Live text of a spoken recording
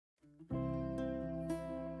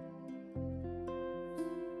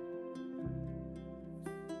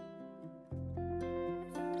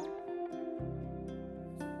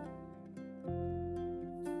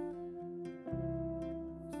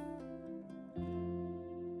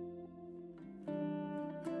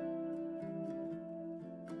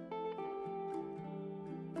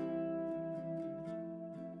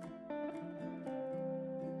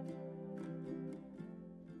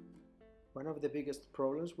One of the biggest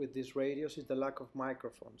problems with these radios is the lack of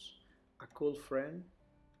microphones. A cool friend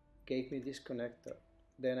gave me this connector.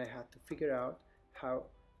 Then I had to figure out how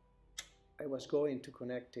I was going to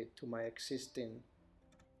connect it to my existing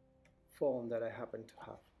phone that I happen to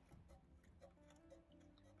have.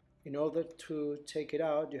 In order to take it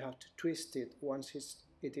out, you have to twist it once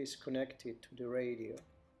it is connected to the radio.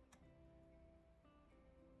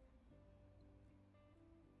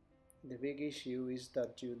 The big issue is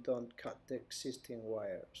that you don't cut the existing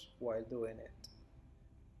wires while doing it.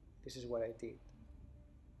 This is what I did.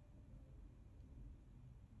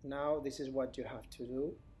 Now this is what you have to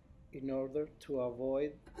do in order to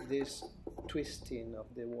avoid this twisting of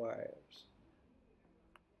the wires.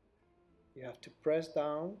 You have to press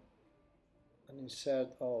down and insert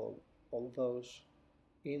all those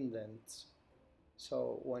indents,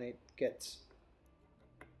 so when it gets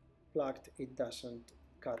plugged it doesn't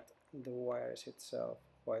cut the wires itself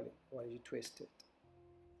while you twist it.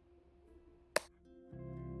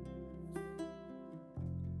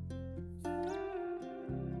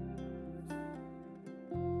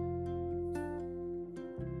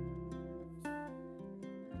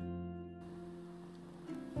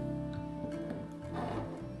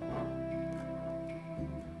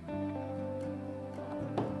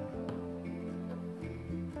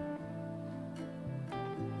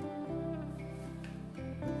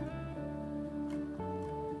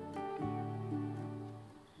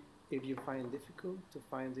 If you find it difficult to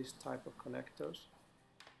find this type of connectors,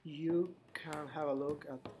 you can have a look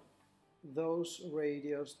at those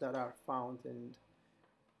radios that are found in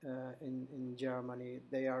Germany.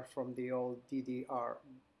 They are from the old DDR,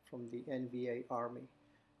 from the NVA army.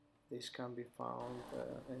 This can be found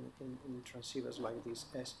in transceivers like this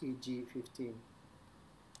SEG15.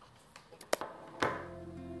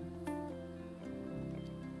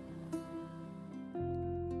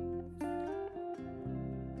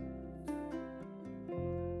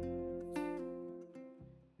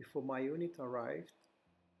 Before my unit arrived,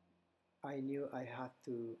 I knew I had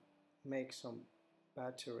to make some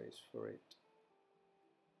batteries for it.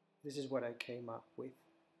 This is what I came up with.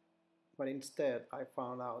 But instead, I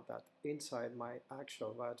found out that inside my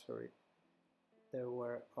actual battery, there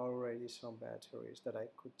were already some batteries that I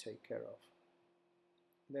could take care of.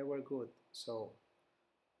 They were good, so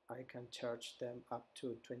I can charge them up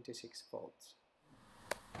to 26 volts.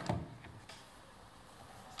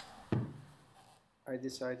 I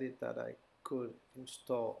decided that I could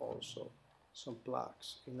install also some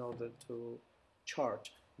plugs in order to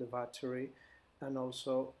charge the battery, and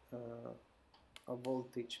also a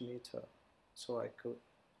voltage meter, so I could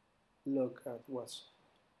look at what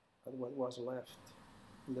was left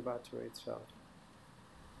in the battery itself.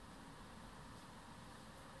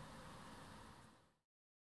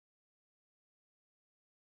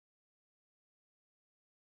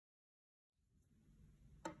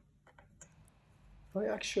 I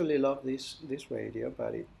actually love this radio,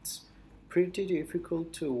 but it's pretty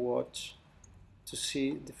difficult to watch, to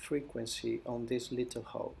see the frequency on these little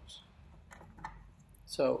holes.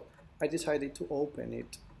 So I decided to open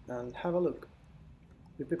it and have a look.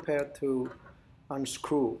 Be prepared to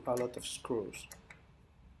unscrew a lot of screws.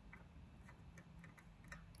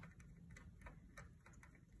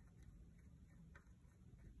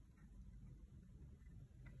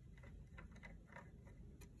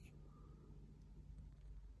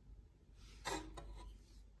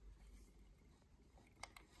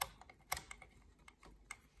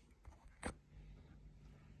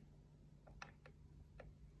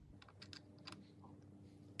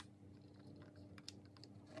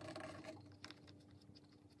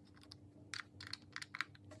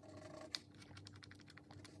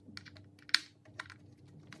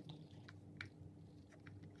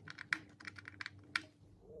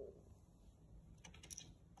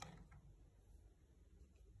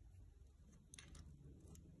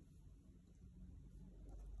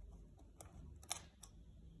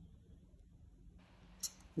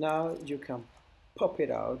 Now you can pop it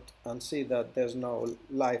out and see that there's no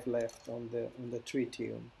life left on the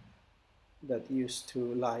tritium that used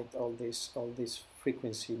to light all this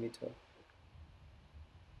frequency meter.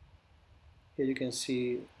 Here you can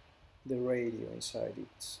see the radio inside.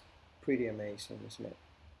 It's pretty amazing, isn't it?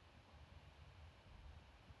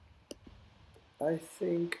 I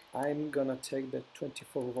think I'm gonna take the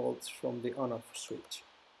 24 volts from the on-off switch.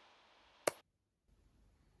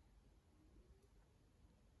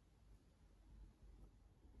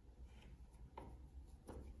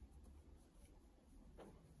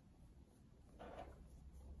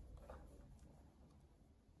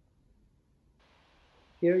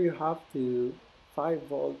 Here you have the 5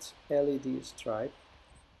 volts LED stripe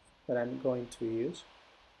that I'm going to use.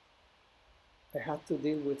 I had to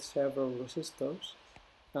deal with several resistors,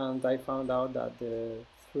 and I found out that the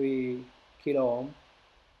 3 kilo ohm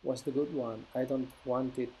was the good one. I don't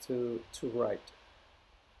want it to write.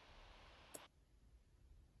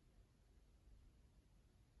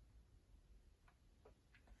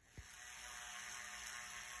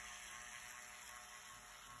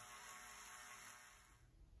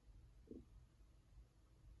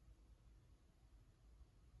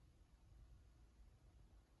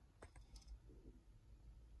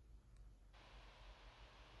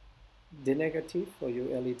 The negative for your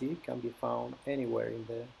LED can be found anywhere in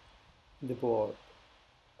the board.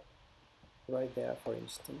 Right there, for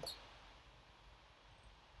instance.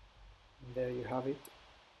 And there you have it.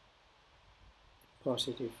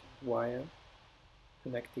 Positive wire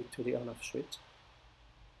connected to the on-off switch.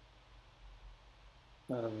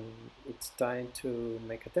 And it's time to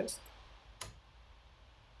make a test.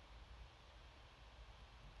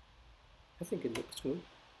 I think it looks good.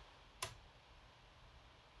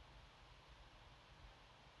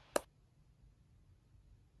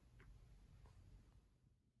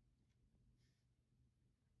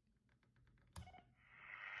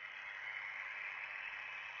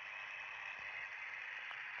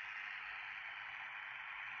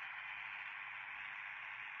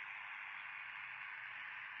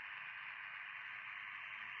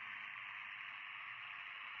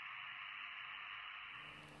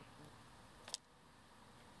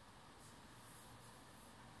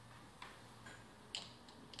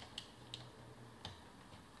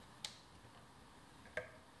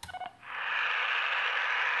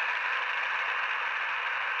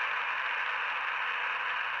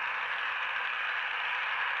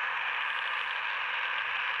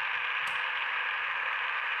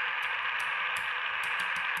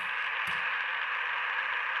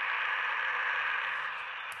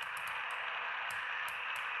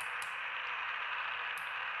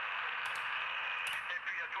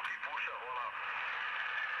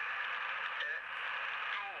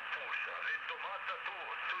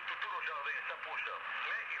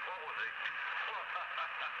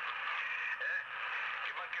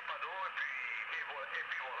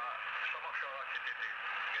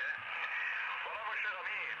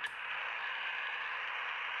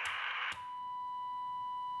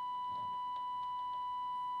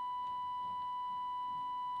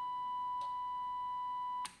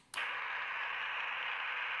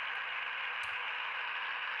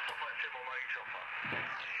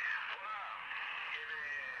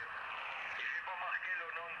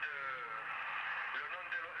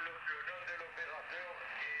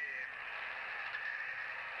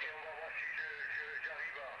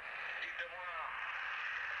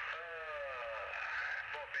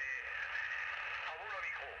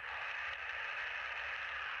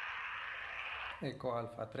 Eco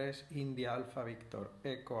Alfa 3, India Alfa Victor.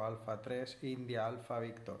 Eco Alfa 3, India Alfa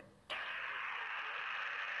Victor.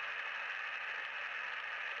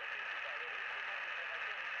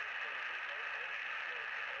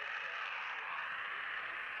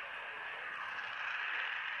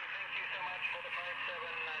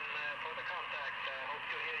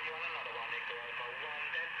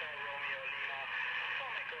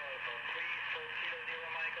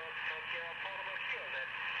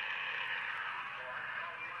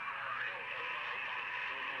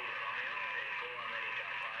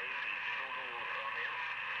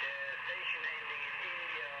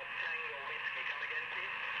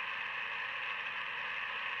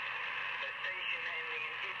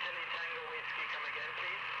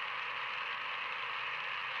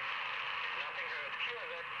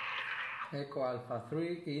 Eco Alpha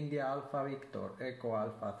 3, India Alpha Victor. Eco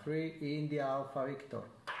Alpha 3, India Alpha Victor.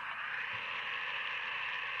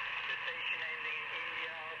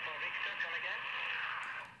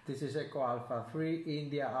 This is Eco Alpha 3,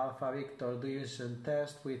 India Alpha Victor doing some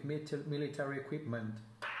test with military equipment.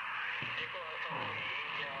 Eco Alpha 3,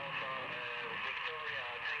 India Alpha Victoria,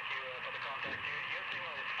 thank you for the contact. Your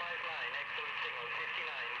signal is 59, excellent signal,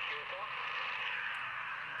 59, QSO.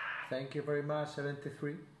 Thank you very much,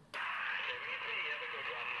 73.